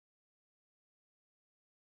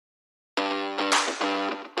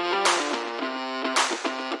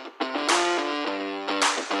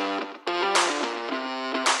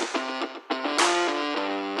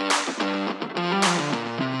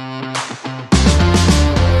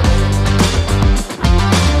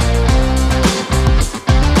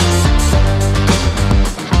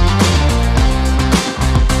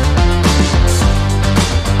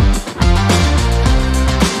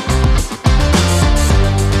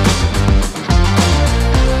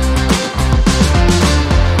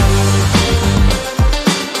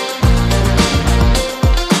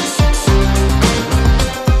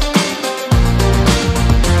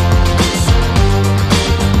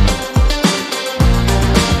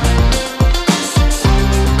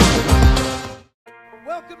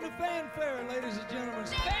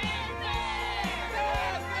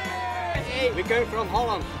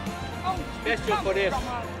Holland. Special for this.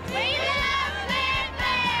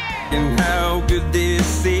 And how good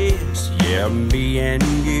this is, yeah, me and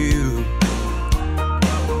you.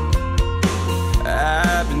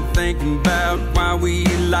 I've been thinking about why we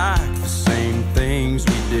like the same things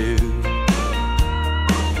we do.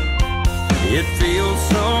 It feels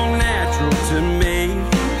so natural to me.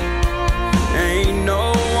 Ain't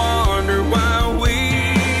no wonder why we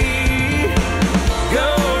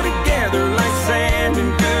go together like sand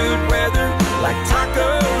and good weather, like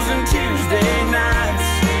tacos and Tuesday nights.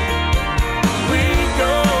 We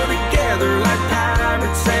go together like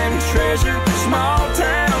pirates and treasure, small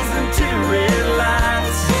towns and two red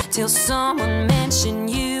lights. Till someone mentioned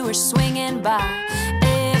you were swinging by.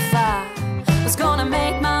 If I was gonna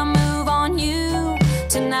make my move on you,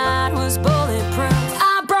 tonight was bulletproof.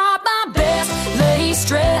 I brought my best lace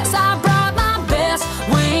dress, I brought my best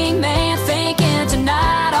wingman, thinking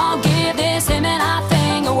tonight I'll give this him and I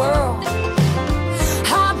thing a whirl.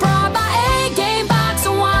 I brought my A-game box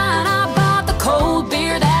of wine, I bought the cold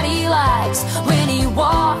beer that he likes. When he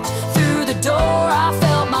walked through the door, I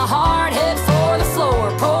felt my heart head for the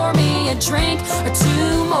floor. Pour me a drink or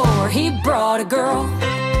two more. He brought a girl.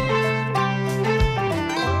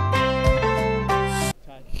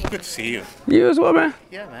 Good to see you. You as well, man.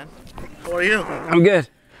 Yeah, man. How are you? I'm good.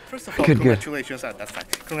 First of all, Good. congratulations. That's fine.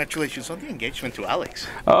 Congratulations on the engagement to Alex.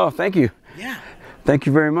 Oh, thank you. Yeah. Thank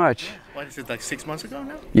you very much. What is it, like 6 months ago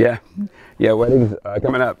now? Yeah. Yeah, wedding's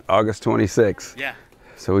coming up August 26th. Yeah.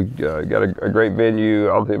 So we got a great venue.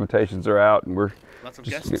 All the invitations are out, and we're Lots of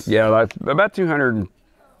guests. Yeah, about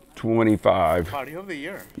 225. Party of the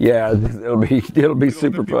year. Yeah, it'll be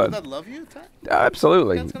super people fun. That love you, Ty?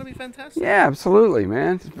 Absolutely. That's gonna be fantastic. Yeah, absolutely,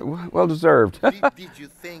 man. Well deserved. Did you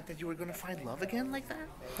think that you were gonna find love again like that,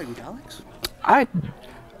 like with Alex? I,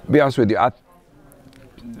 be honest with you,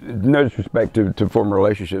 no disrespect to former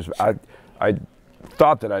relationships, I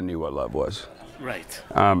thought that I knew what love was. Right.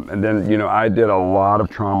 And then, I did a lot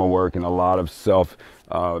of trauma work and a lot of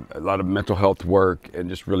a lot of mental health work, and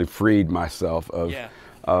just really freed myself of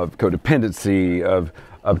codependency, of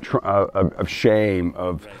shame,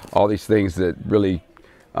 of all these things that really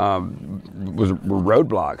were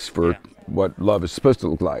roadblocks for what love is supposed to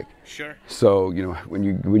look like. Sure. So when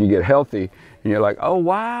you get healthy, and you're like, oh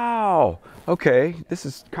wow, okay, this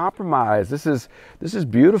is compromise. This is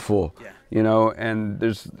beautiful. Yeah. And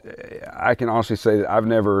I can honestly say that I've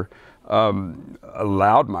never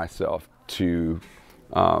allowed myself to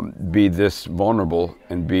be this vulnerable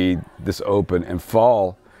and be this open and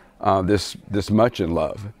fall this much in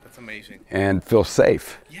love. That's amazing. And feel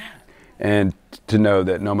safe. Yeah. And to know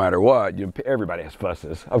that no matter what, everybody has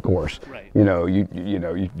fusses, of course. Right.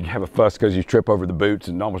 You have a fuss because you trip over the boots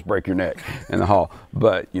and almost break your neck in the hall.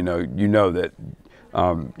 But you know that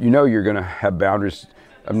you're going to have boundaries.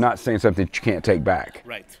 I'm not saying something that you can't take back.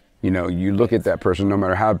 Right. You look at that person, no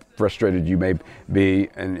matter how frustrated you may be,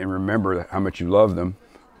 and remember how much you love them.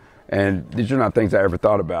 And these are not things I ever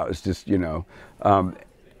thought about. It's just, and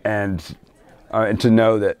to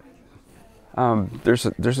know that there's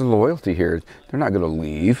a loyalty here. They're not going to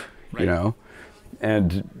leave, right.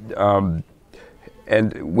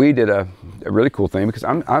 And we did a really cool thing, because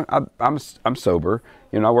I'm sober.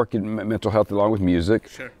 I work in mental health along with music.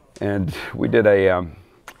 Sure. And we did a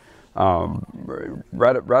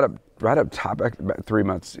right up top, about 3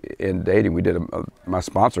 months in dating, we did my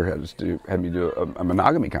sponsor had me do a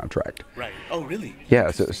monogamy contract. Right. Oh, really?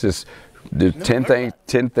 Yeah. So it's just there's 10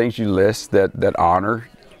 things you list that honor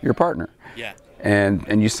your partner. Yeah.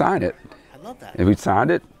 And you sign it. I love that. And we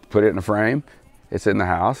signed it, put it in a frame. It's in the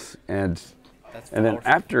house, and then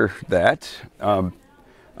after that,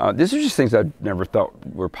 these are just things I never thought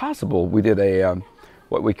were possible. We did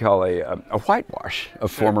what we call a whitewash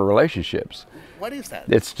of former relationships. What is that?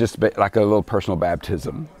 It's just like a little personal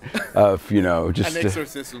baptism of, just an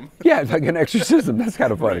exorcism. Yeah, it's like an exorcism. That's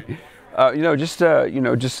kind of funny. Right.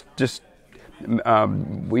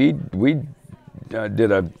 We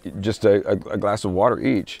did a glass of water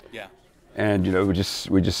each. Yeah. And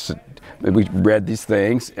we read these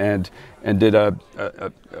things and did a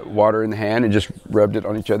water in the hand and just rubbed it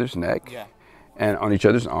on each other's neck. Yeah. And on each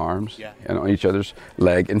other's arms. Yeah. And on each other's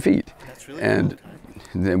leg and feet. That's really and cool.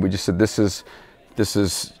 Then we just said this is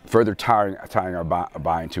further tying our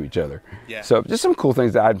bind to each other. Yeah. So just some cool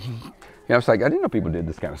things that I was like, I didn't know people did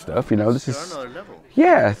this kind of stuff. This is another level.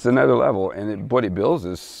 Yeah, it's another level, and what it builds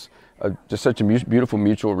is just such a beautiful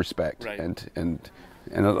mutual respect. Right. And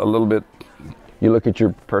a little bit. You look at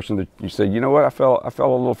your person that you say, you know what, I fell a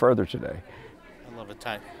little further today. I love it,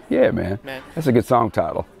 Ty. Yeah, man. That's a good song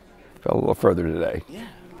title. Fell a little further today. Yeah.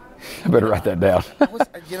 I better write that down.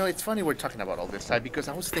 You know, it's funny we're talking about all this, Ty, because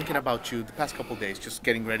I was thinking about you the past couple of days, just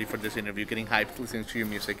getting ready for this interview, getting hyped, listening to your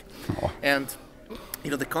music. Oh. And,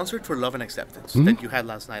 you know, the concert for Love and Acceptance that you had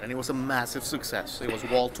last night, and it was a massive success. It was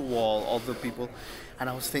wall to wall, all the people. And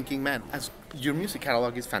I was thinking, man, as your music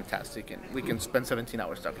catalog is fantastic, and we can spend 17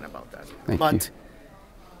 hours talking about that. Thank you.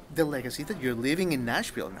 The legacy that you're living in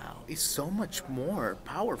Nashville now is so much more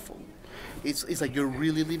powerful. It's like you're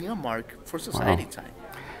really leaving a mark for society, Ty.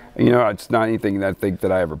 You know, it's not anything that I think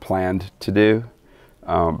that I ever planned to do,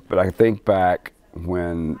 but I think back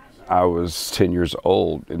when I was 10 years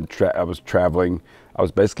old and I was traveling. I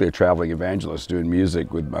was basically a traveling evangelist doing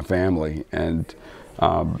music with my family, and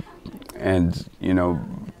you know,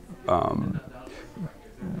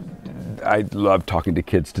 I love talking to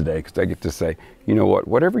kids today because I get to say, you know what,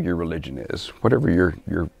 whatever your religion is, whatever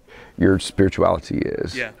your spirituality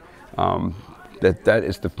is, that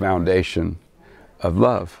is the foundation of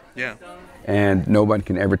love. Yeah. And no one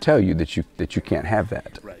can ever tell you that you can't have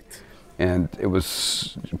that. Right. And it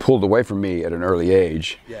was pulled away from me at an early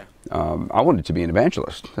age. Yeah. I wanted to be an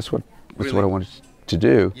evangelist. That's what Really? I wanted to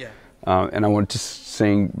do. Yeah. And I wanted to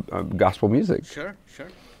sing gospel music. Sure.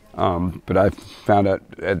 But I found out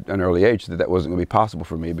at an early age that wasn't going to be possible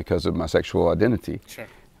for me because of my sexual identity. Sure.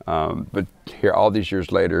 But here, all these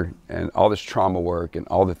years later, and all this trauma work, and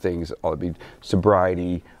all the things, all the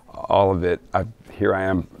sobriety, all of it, here I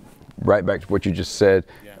am, right back to what you just said,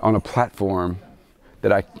 on a platform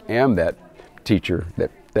that I am that teacher,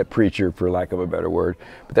 that preacher, for lack of a better word,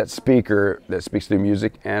 but that speaker that speaks through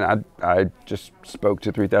music. And I just spoke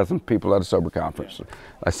to 3,000 people at a sober conference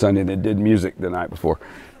last Sunday that did music the night before.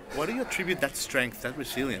 What do you attribute that strength, that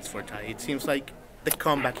resilience for, Ty? It seems like the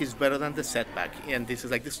comeback is better than the setback, and this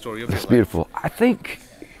is like the story of your life. It's beautiful. I think,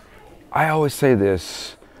 I always say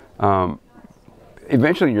this,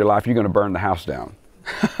 eventually in your life you're going to burn the house down.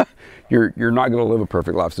 You're not going to live a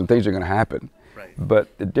perfect life. Some things are going to happen. Right.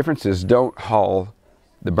 But the difference is, don't haul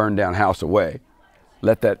the burned down house away.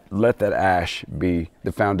 Let that ash be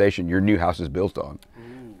the foundation your new house is built on,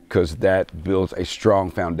 because that builds a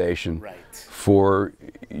strong foundation for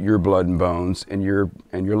your blood and bones and your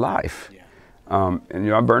life. Yeah. And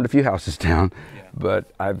you know, I burned a few houses down,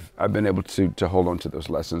 but I've been able to hold on to those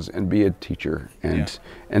lessons and be a teacher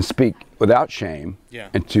and speak without shame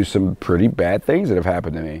into some pretty bad things that have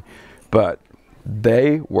happened to me, but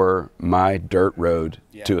they were my dirt road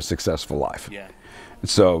to a successful life. Yeah.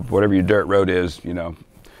 So whatever your dirt road is, you know,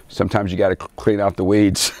 sometimes you got to clean out the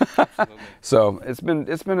weeds. So it's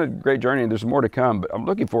been a great journey, and there's more to come. But I'm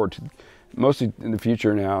looking forward to, mostly in the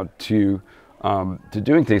future now, to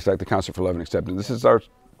doing things like the Concert for Love and Acceptance. This is our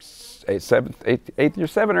eighth year,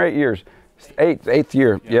 7 or 8 years, eighth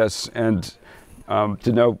year, yes. And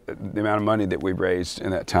to know the amount of money that we've raised in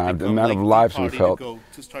that time, the amount of lives we've helped.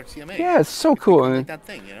 To start CMA. Yeah, it's so cool. Like that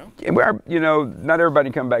thing, you know? And you know, not everybody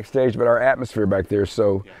can come backstage, but our atmosphere back there is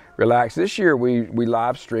so relaxed. This year we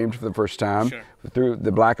live streamed for the first time through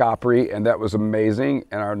the Black Opry, and that was amazing,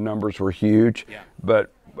 and our numbers were huge. Yeah.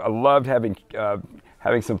 But I loved having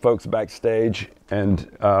some folks backstage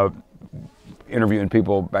and interviewing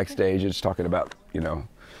people backstage and just talking about, you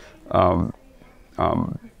know,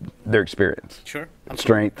 their experience. Sure.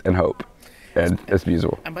 Strength and hope. And it's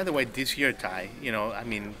beautiful. And by the way, this year, Ty, you know, I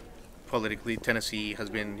mean, politically, Tennessee has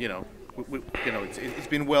been, you know, it's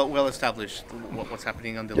been well established what's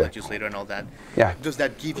happening on the legislature and all that. Yeah. Does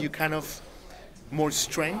that give you kind of more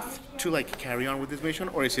strength to like carry on with this mission,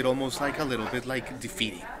 or is it almost like a little bit like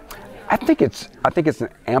defeating? I think it's an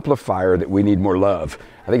amplifier that we need more love.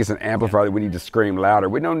 I think it's an amplifier that we need to scream louder.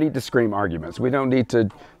 We don't need to scream arguments. We don't need to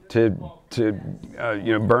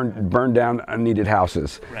you know, burn down unneeded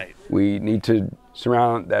houses. Right. We need to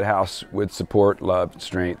surround that house with support, love,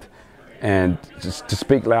 strength, and just to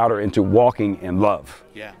speak louder into walking in love.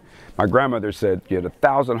 Yeah. My grandmother said, you had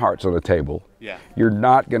 1,000 hearts on the table. Yeah. You're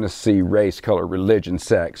not going to see race, color, religion,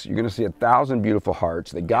 sex. You're going to see 1,000 beautiful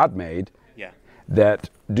hearts that God made. Yeah. That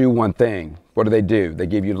do one thing. What do? They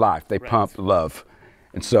give you life. They pump love.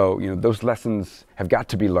 And so, you know, those lessons have got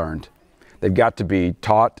to be learned. They've got to be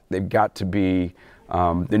taught. They've got to be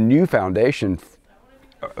the new foundation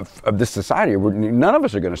of this society. None of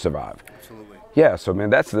us are going to survive. Absolutely. Yeah, so, man,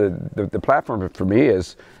 that's the platform for me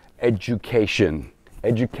is education.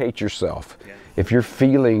 Educate yourself. Yeah. If you're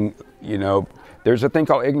feeling, you know, there's a thing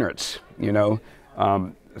called ignorance, you know.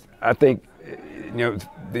 I think, you know,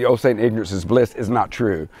 the old saying, ignorance is bliss, is not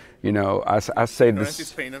true. You know, I say ignorance this.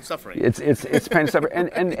 It's pain and suffering. It's pain and suffering.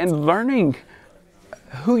 And learning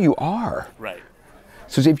who you are. Right.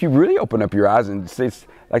 So if you really open up your eyes and say,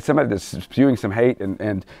 like somebody that's spewing some hate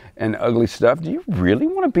and ugly stuff, do you really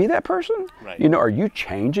want to be that person? Right. You know, are you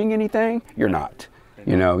changing anything? You're not.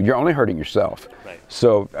 You know, you're only hurting yourself. Right.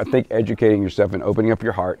 So I think educating yourself and opening up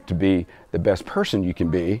your heart to be the best person you can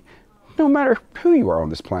be, no matter who you are on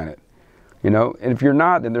this planet. You know, and if you're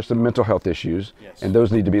not, then there's some mental health issues, yes. and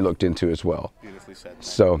those need to be looked into as well. Beautifully said. Man.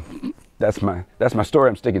 So that's my story.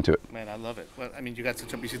 I'm sticking to it. Man, I love it. Well, I mean, you got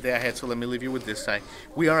such a busy day ahead, so let me leave you with this side.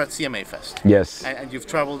 We are at CMA Fest. Yes. And you've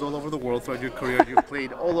traveled all over the world throughout your career. You've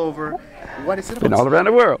played all over. What is it about? Been all around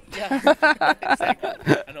the world. Yeah,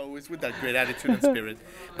 exactly. I know, always with that great attitude and spirit.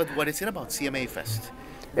 But what is it about CMA Fest?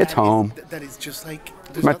 It's home. That is just like,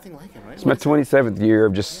 there's nothing like it, right? It's my 27th year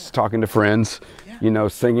of just talking to friends, yeah. you know,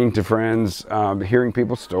 singing to friends, hearing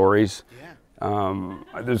people's stories, Yeah.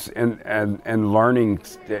 and learning.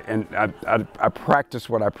 And I practice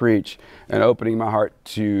what I preach and opening my heart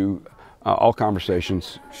to all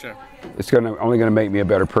conversations. Sure. It's only going to make me a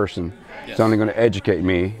better person. Yes. It's only going to educate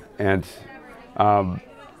me. And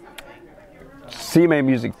CMA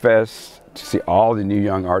Music Fest, to see all the new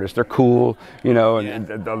young artists, they're cool, you know. And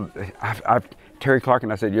Terry Clark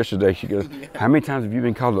and I said yesterday, she goes, "How many times have you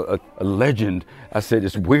been called a legend?" I said,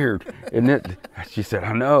 "It's weird, isn't it?" She said,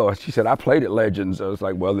 "I know." She said, "I played at Legends." I was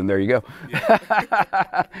like, "Well, then there you go."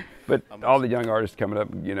 Yeah. But all the young artists coming up,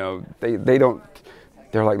 you know, they don't.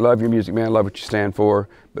 They're like, "Love your music, man. Love what you stand for."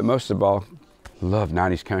 But most of all, love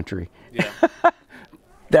 90s country. Yeah.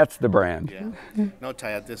 That's the brand. Yeah. No,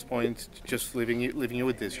 Ty, at this point, just leaving you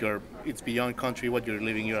with this. It's beyond country what you're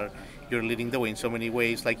living. You're leading the way in so many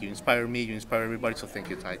ways. Like, you inspire me, you inspire everybody. So thank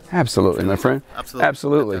you, Ty. Absolutely, my friend. Absolutely.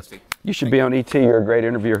 Absolutely. Fantastic. You should be on ET. You're a great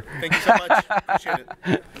interviewer. Thank you so much. Appreciate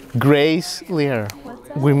it. Grace Leer,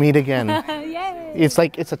 we meet again. Yay. It's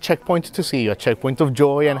like it's a checkpoint to see you, a checkpoint of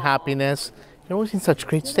joy and happiness. You're always in such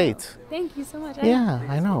great state. Thank you so much. Yeah,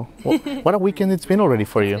 I know. Well, what a weekend it's been already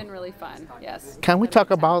for you. It's been really fun. Yes. Can we talk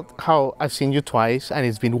about how I've seen you twice and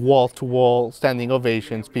it's been wall to wall standing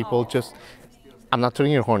ovations? People just, I'm not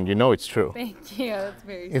turning your horn, you know it's true. Thank you. That's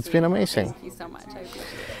very It's sweet. been amazing. Thank you so much. I appreciate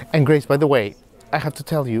it. And Grace, by the way, I have to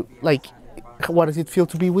tell you, like, what does it feel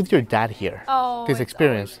to be with your dad here? Oh, this it's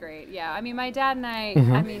experience. always great. Yeah, I mean, my dad and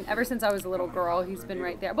I mean, ever since I was a little girl, he's been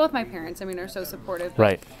right there. Both my parents, I mean, are so supportive.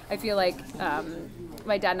 Right. I feel like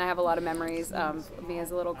my dad and I have a lot of memories of me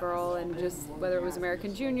as a little girl, and just whether it was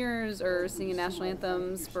American Juniors or singing national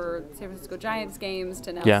anthems for San Francisco Giants games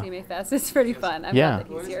to now Yeah. CMA Fest. It's pretty fun. I'm Yeah. glad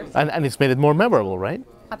that he's here. And it's made it more memorable, right?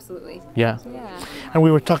 Absolutely. Yeah. Yeah. And we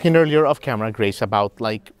were talking earlier off camera, Grace, about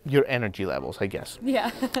like your energy levels, I guess.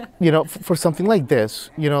 Yeah. You know, for something like this,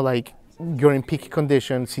 you know, like you're in peak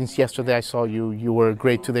condition. Since yesterday I saw you, you were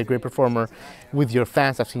great today, great performer with your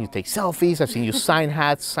fans. I've seen you take selfies, I've seen you sign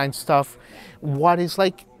hats, sign stuff. What is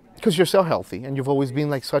like, because you're so healthy and you've always been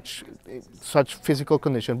like such physical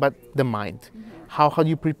condition, but the mind. How do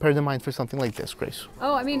you prepare the mind for something like this, Grace?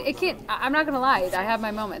 Oh, I mean, I'm not going to lie. I have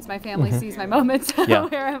my moments. My family sees my moments Yeah.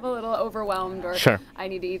 where I'm a little overwhelmed, or Sure. I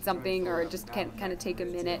need to eat something, or just can't kind of take a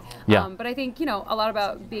minute. Yeah. But I think, you know, a lot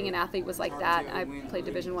about being an athlete was like that. I played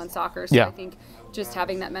Division I soccer, so Yeah. I think just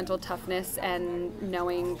having that mental toughness and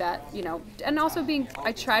knowing that, you know, and also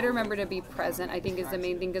I try to remember to be present, I think is the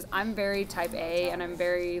main thing, because I'm very type A, and I'm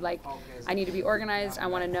very like, I need to be organized. I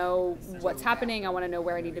want to know what's happening. I want to know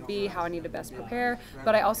where I need to be, how I need to best prepare.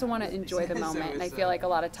 But I also want to enjoy the moment. And I feel like a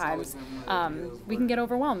lot of times we can get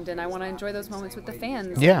overwhelmed, and I want to enjoy those moments with the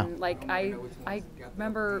fans. Yeah. And like I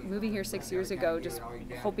remember moving here 6 years ago, just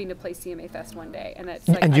hoping to play CMA Fest one day. And it's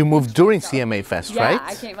like, And you moved during CMA Fest, yeah, right?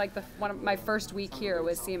 I came like one of my first week here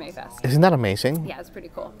was CMA Fest. Isn't that amazing? Yeah, it's pretty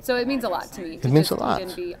cool. So it means a lot to me. It means a lot.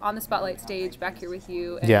 To be on the spotlight stage back here with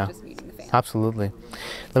you and Yeah. just meeting the fans. Absolutely.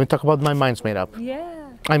 Let me talk about My Mind's Made Up. Yeah.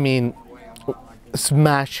 I mean,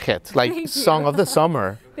 smash hit, like Thank you. song of the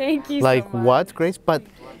summer. Thank you Like so much. what, Grace? But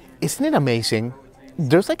isn't it amazing?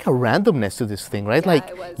 There's like a randomness to this thing, right? Yeah, like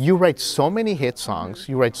it was. you write so many hit songs,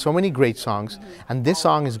 you write so many great songs, and this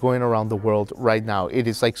song is going around the world right now. It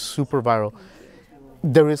is like super viral.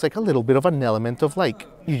 There is like a little bit of an element of like,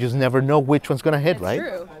 you just never know which one's gonna hit, It's right?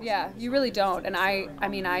 true. Yeah, you really don't. And I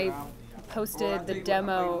mean, I posted the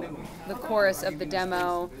demo, the chorus of the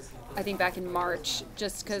demo, I think back in March,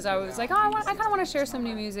 just because I was like, oh, I kind of want to share some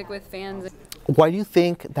new music with fans. Why do you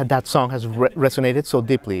think that song has resonated so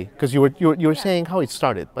deeply? Because you were saying how it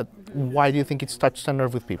started, but why do you think it's touched a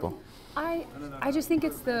nerve with people? I just think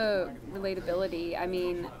it's the relatability. I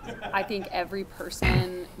mean, I think every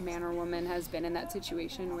person, man or woman, has been in that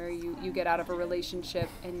situation where you get out of a relationship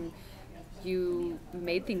and you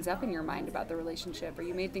made things up in your mind about the relationship, or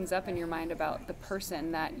you made things up in your mind about the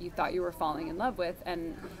person that you thought you were falling in love with,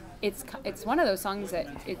 and it's one of those songs that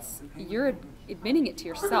you're admitting it to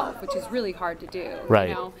yourself, which is really hard to do. Right.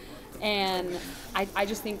 You know? And I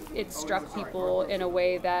just think it struck people in a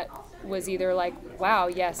way that was either like, wow,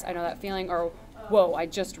 yes, I know that feeling, or whoa, I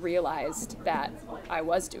just realized that I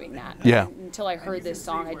was doing that. Yeah. And until I heard this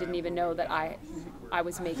song, I didn't even know that I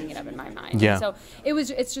was making it up in my mind. Yeah. So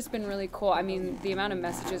it's just been really cool. I mean, the amount of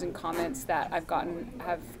messages and comments that I've gotten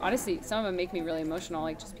have, honestly, some of them make me really emotional,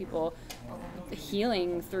 like just people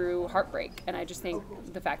healing through heartbreak. And I just think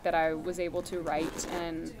the fact that I was able to write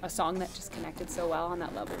a song that just connected so well on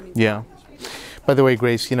that level means Yeah. By the way,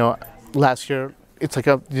 Grace, last year, it's like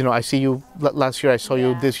I see you last year, I saw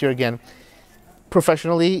you this year again.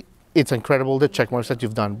 Professionally, it's incredible the check marks that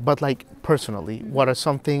you've done, but like personally, what are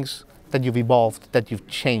some things that you've evolved, that you've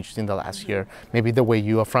changed in the last year? Maybe the way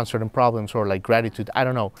you affront certain problems, or like gratitude, I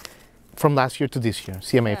don't know. From last year to this year,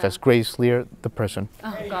 CMA Fest, Grace Leer, the person.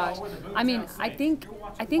 Oh gosh, I mean, I think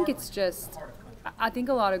it's just, I think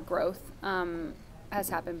a lot of growth has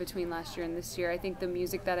happened between last year and this year. I think the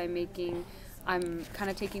music that I'm making, I'm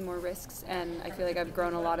kind of taking more risks, and I feel like I've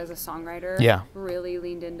grown a lot as a songwriter. Yeah. Really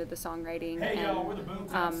leaned into the songwriting,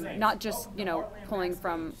 and not just pulling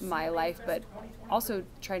from my life, but also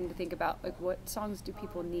trying to think about like what songs do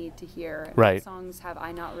people need to hear, and right. what songs have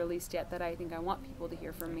I not released yet that I think I want people to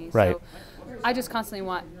hear from me. Right. So I just constantly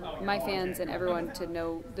want my fans and everyone to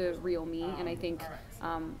know the real me, and I think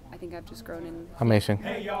I've just grown in amazing,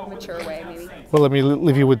 a mature way, maybe. Well, let me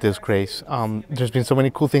leave you with this, Grace. There's been so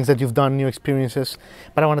many cool things that you've done, new experiences,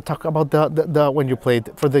 but I want to talk about the when you played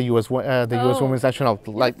for the U.S. U.S. Women's National,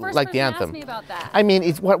 like the anthem. Asked me about that. I mean,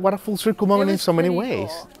 it's what a full circle moment in so many ways.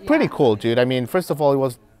 Cool. Yeah. Pretty cool, dude. I mean, first of all, it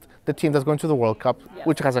was the team that's going to the World Cup,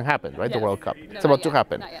 which hasn't happened, right? Yeah. The World Cup. No, it's about to yet.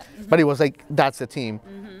 happen. Not yet. Mm-hmm. But it was like, that's the team.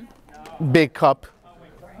 Mm-hmm. Big cup,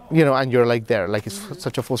 and you're like there. Like, it's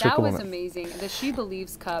such a full circle moment. That was amazing. The She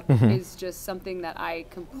Believes Cup is just something that I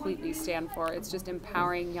completely stand for. It's just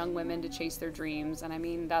empowering young women to chase their dreams. And I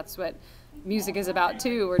mean, that's what music is about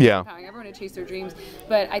too. We're just empowering everyone to chase their dreams.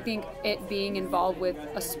 But I think it being involved with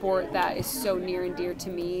a sport that is so near and dear to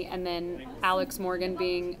me, and then Alex Morgan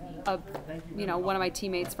being one of my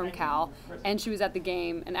teammates from Cal, and she was at the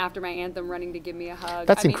game, and after my anthem running to give me a hug.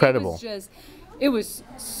 That's incredible. It was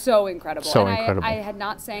so incredible. So and incredible. I had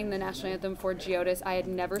not sang the national anthem for Geodis. I had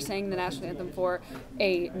never sang the national anthem for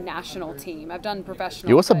a national team. I've done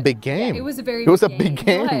professional. It was a big game. Yeah, it was a very It was a big big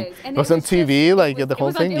game. It was, it was on TV, like the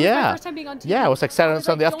whole thing. It was Yeah. my first time being on TV. Yeah, it was like Saturday and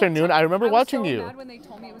Sunday afternoon. I remember watching you. I was so mad when they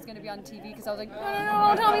told me it was going to be on TV, because I was like, no,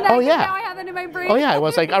 don't tell me that. Oh, yeah. Now I have that in my brain. Oh yeah, it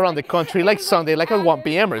was like around the country, like Sunday, like at 1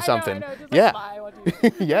 p.m. or something. I know, just yeah. lie on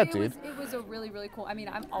TV. Yeah, It dude. was a really, really cool. I mean,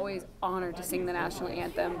 I'm always honored to sing the national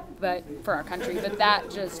anthem, but for our country. But that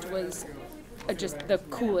just was just the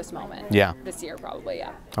coolest moment. Yeah. This year, probably.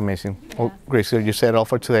 Yeah. Amazing. Well, Grace, you said it all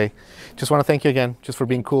for today. Just want to thank you again, just for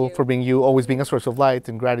being cool, for being you, always being a source of light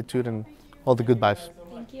and gratitude and all the good vibes.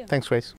 Thank you. Thanks, Grace.